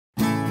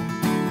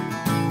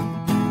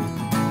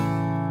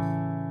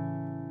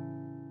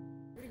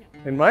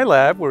In my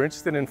lab, we're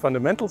interested in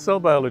fundamental cell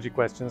biology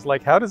questions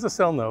like how does a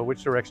cell know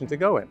which direction to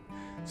go in?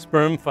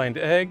 Sperm find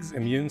eggs,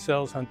 immune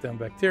cells hunt down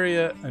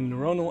bacteria, and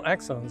neuronal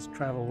axons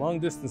travel long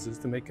distances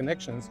to make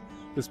connections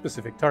with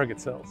specific target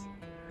cells.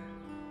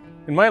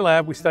 In my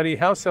lab, we study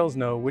how cells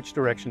know which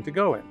direction to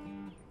go in,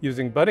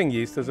 using budding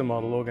yeast as a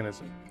model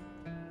organism.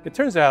 It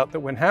turns out that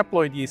when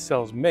haploid yeast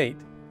cells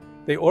mate,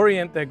 they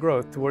orient their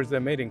growth towards their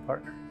mating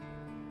partner.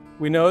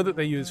 We know that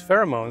they use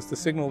pheromones to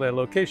signal their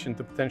location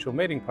to potential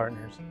mating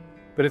partners,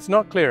 but it's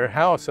not clear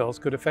how cells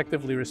could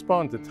effectively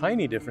respond to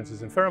tiny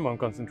differences in pheromone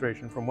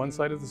concentration from one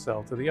side of the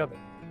cell to the other.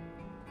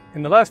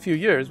 In the last few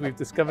years, we've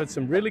discovered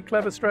some really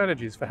clever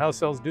strategies for how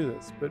cells do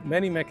this, but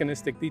many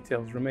mechanistic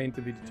details remain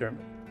to be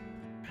determined.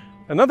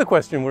 Another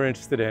question we're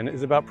interested in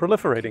is about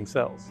proliferating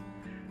cells.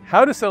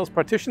 How do cells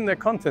partition their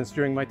contents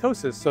during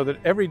mitosis so that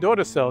every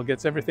daughter cell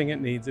gets everything it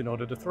needs in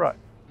order to thrive?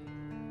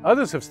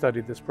 Others have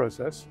studied this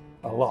process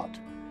a lot,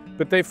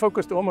 but they've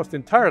focused almost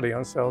entirely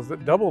on cells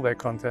that double their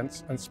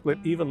contents and split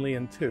evenly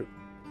in two.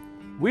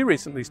 We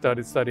recently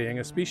started studying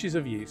a species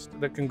of yeast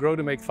that can grow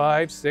to make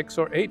 5, 6,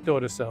 or 8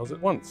 daughter cells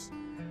at once.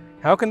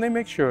 How can they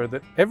make sure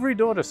that every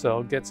daughter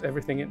cell gets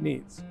everything it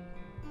needs?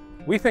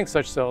 We think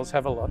such cells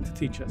have a lot to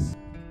teach us.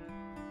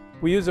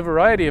 We use a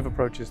variety of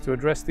approaches to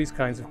address these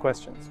kinds of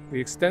questions. We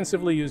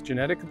extensively use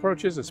genetic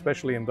approaches,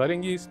 especially in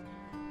budding yeast.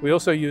 We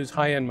also use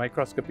high-end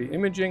microscopy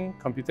imaging,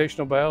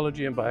 computational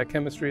biology, and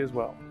biochemistry as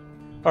well.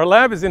 Our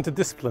lab is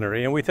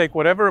interdisciplinary, and we take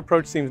whatever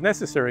approach seems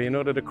necessary in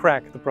order to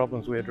crack the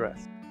problems we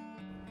address.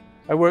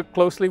 I work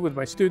closely with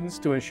my students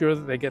to ensure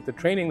that they get the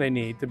training they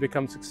need to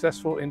become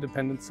successful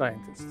independent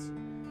scientists.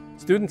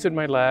 Students in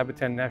my lab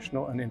attend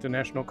national and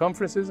international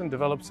conferences and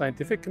develop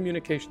scientific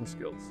communication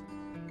skills.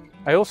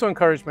 I also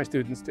encourage my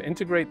students to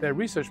integrate their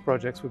research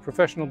projects with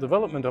professional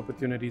development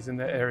opportunities in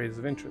their areas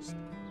of interest.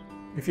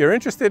 If you're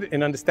interested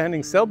in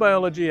understanding cell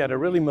biology at a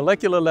really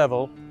molecular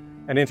level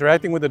and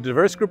interacting with a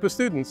diverse group of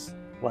students,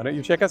 why don't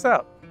you check us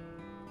out?